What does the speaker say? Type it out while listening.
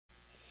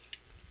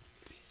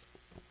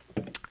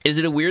Is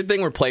it a weird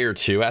thing where player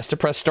 2 has to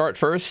press start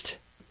first?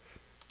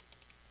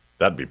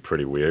 That'd be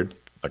pretty weird.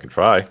 I can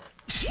try.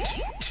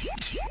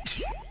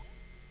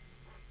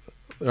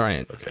 All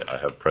right. Okay, I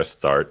have pressed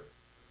start.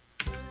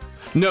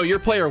 No, you're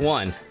player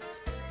 1.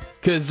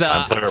 Because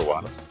I'm player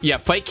 1. Yeah,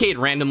 Fightcade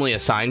randomly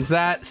assigns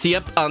that. See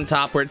up on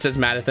top where it says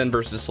Madathon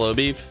versus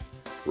Slowbeef?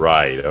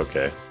 Right,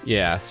 okay.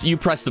 Yeah, so you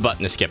press the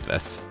button to skip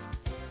this.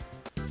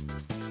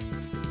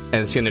 And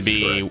it's going to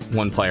be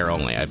one player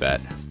only, I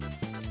bet.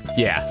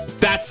 Yeah,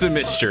 that's the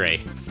mystery.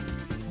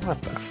 What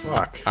the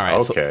fuck? All right.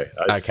 Okay.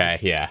 So, okay,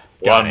 yeah.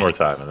 One more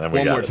time, and then we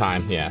got it. One more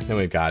time, yeah. Then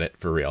we've got it,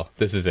 for real.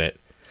 This is it.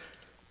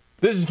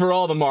 This is for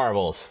all the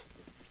marbles.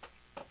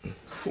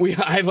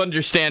 I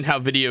understand how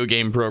video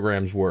game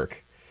programs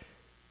work.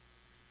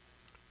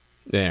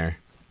 There.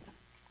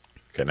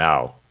 Okay, now.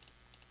 All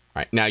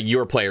right, now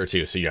you're player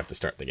 2, so you have to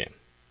start the game.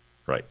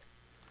 Right.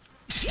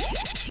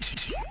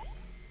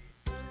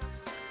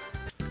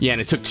 Yeah,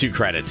 and it took 2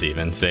 credits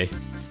even, see?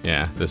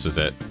 Yeah, this was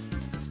it.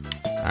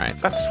 All right.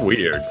 That's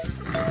weird.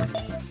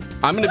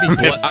 I'm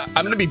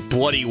gonna be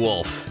Bloody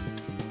Wolf.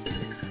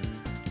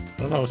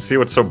 I don't know, see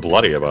what's so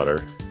bloody about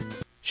her.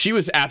 She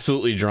was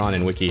absolutely drawn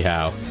in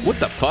WikiHow. What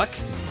the fuck?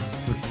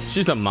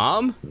 She's a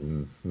mom?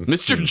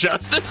 Mr.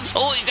 Justice?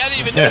 Holy, I didn't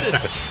even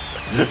notice.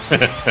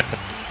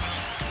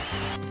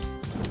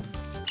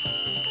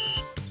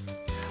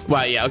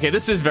 Well, yeah, okay,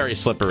 this is very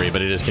slippery,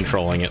 but it is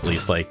controlling at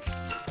least, like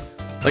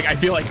I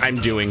feel like I'm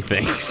doing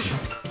things.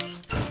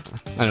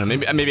 I don't know,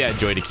 maybe I had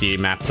Joy to Key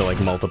mapped to, like,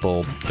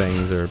 multiple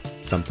things or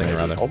something or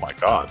other. Oh my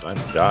god, I'm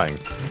dying.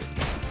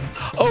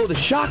 Oh, the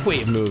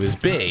shockwave move is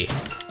B.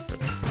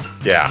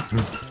 Yeah.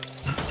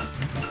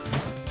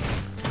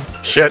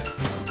 Shit.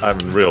 I'm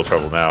in real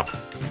trouble now.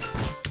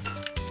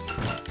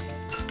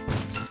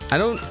 I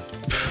don't...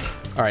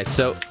 Alright,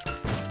 so...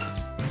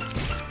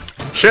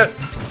 Shit!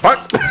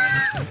 Fuck!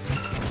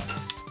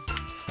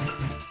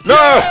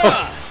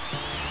 No!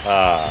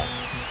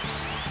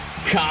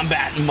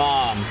 Combat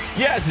Mom.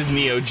 Yeah, this is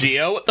Neo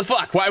Geo. What the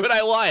fuck? Why would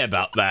I lie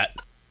about that?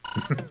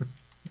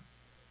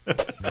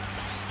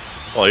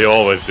 Well, you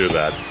always do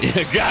that.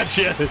 Yeah,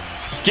 gotcha.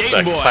 Game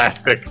That Boy.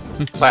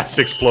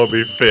 classic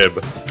slowbeef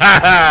fib.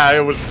 Haha!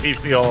 It was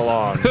PC all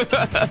along.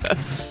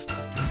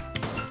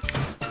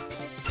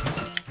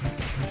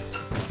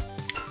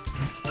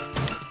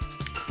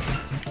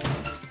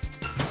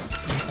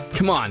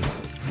 Come on.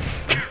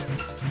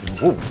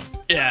 Ooh.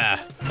 Yeah.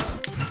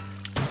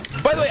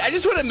 By the way, I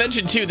just want to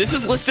mention too. This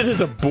is listed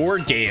as a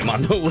board game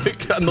on the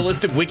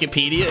list of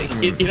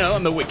Wikipedia. You know,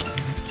 on the wiki.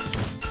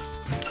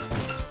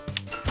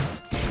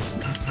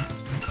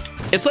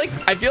 It's like,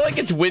 I feel like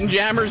it's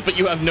Windjammers, but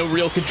you have no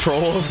real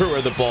control over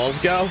where the balls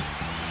go.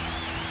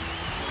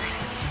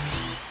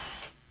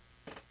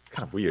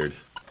 Kind of weird.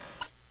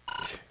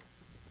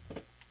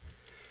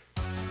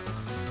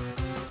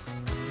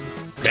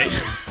 Okay.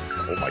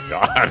 Oh my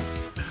god.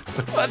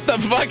 What the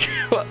fuck?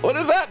 What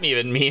does that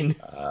even mean?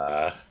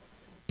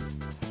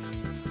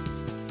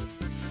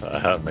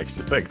 Makes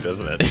you think,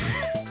 doesn't it?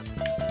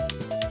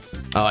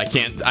 Oh, I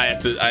can't. I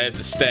have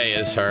to stay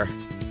as her.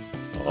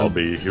 I'll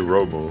be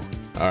Hiromu,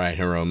 All right,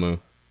 Hiromu.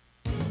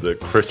 the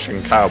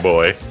Christian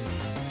cowboy.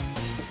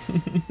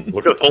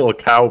 Look at the little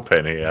cow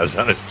pen he has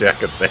on his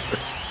jacket there.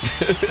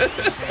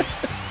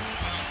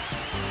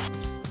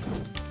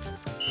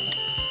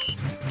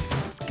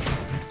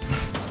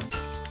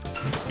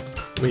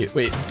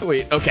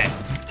 Wait. Okay.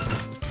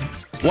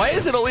 Why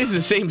is it always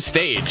the same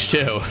stage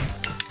too?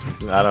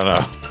 I don't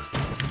know.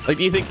 Like,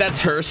 do you think that's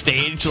her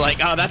stage? Like,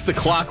 oh, that's the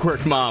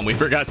Clockwork Mom we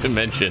forgot to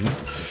mention.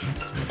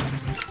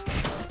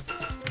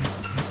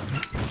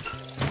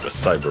 The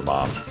Cyber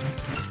Mom.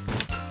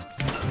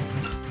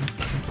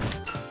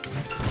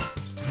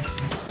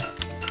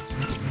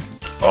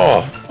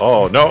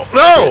 Oh, no,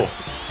 no!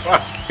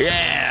 Fuck,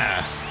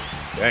 Yeah.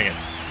 dang it.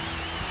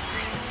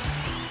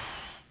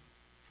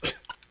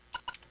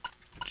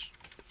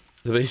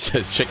 Somebody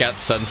says, check out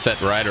Sunset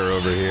Rider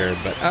over here,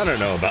 but I don't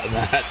know about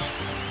that.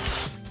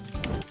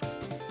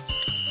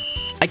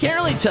 I can't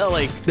really tell,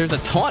 like, there's a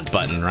taunt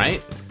button,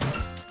 right?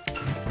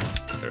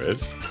 There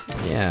is.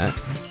 Yeah.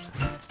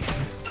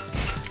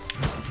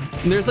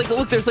 And there's like,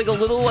 look, there's like a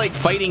little, like,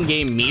 fighting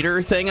game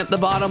meter thing at the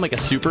bottom, like a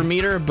super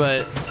meter,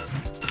 but...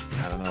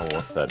 I don't know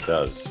what that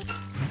does.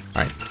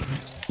 Alright.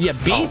 Yeah,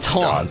 B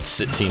taunts,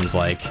 it seems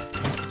like.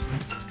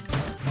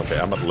 Okay,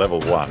 I'm at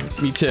level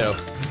 1. Me too.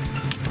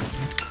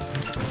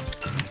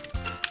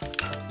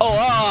 Oh,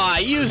 I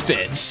used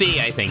it. C,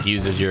 I think,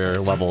 uses your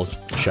level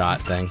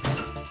shot thing.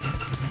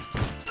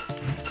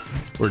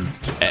 Or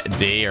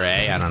D or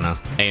A, I don't know.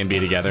 A and B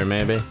together,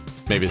 maybe?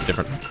 Maybe it's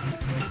different.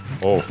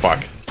 Oh,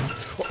 fuck.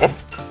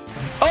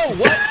 Oh,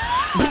 what?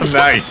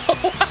 Nice.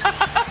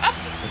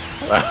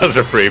 That was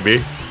a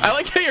freebie. I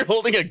like how you're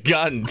holding a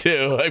gun,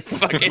 too. I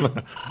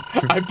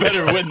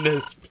better win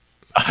this.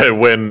 I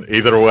win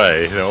either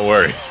way, don't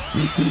worry.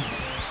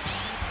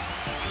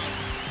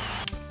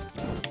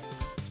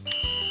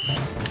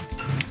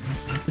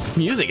 This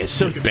music is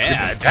so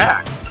bad.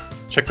 Ah,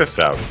 check this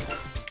out.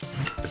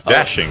 It's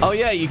dashing. Oh,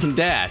 yeah, you can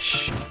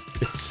dash.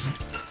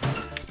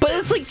 But But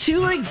it's like too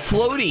like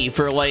floaty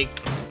for like,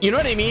 you know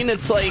what I mean?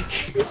 It's like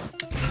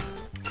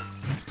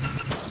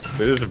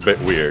It is a bit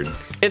weird.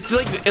 it's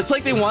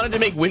like they wanted to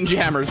make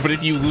Windjammers, but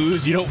if you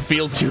lose, you don't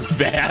feel too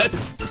bad.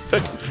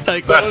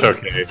 Like That's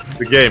okay.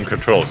 The game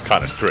controls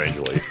kind of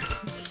strangely.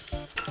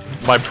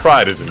 My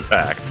pride is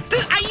intact.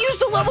 I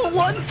used a level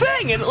 1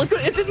 thing, and look,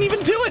 it didn't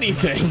even do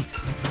anything.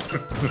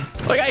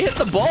 Like I hit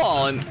the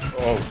ball, and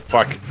Oh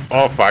fuck!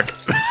 Oh fuck!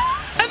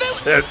 and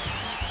then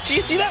do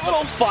you see that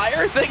little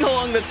fire thing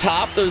along the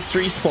top? Those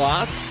 3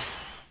 slots.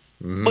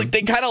 Like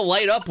they kind of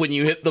light up when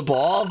you hit the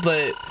ball,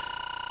 but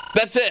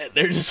that's it.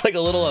 They're just like a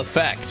little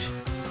effect.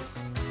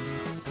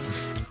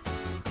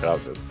 God,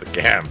 the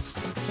gams!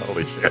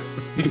 Holy shit!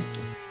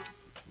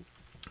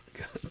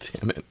 God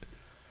damn it!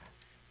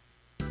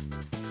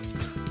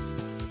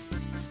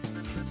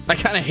 I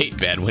kind of hate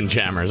bad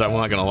Windjammers. I'm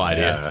not gonna lie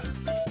to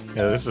you.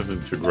 Yeah, this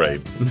isn't too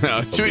great.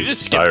 No, should we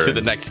just skip to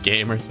the next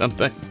game or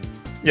something?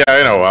 Yeah,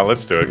 I know. Well,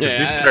 let's do it.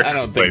 Yeah, I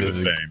don't think this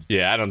is. same.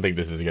 Yeah, I don't think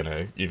this is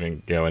gonna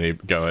even get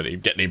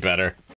any better.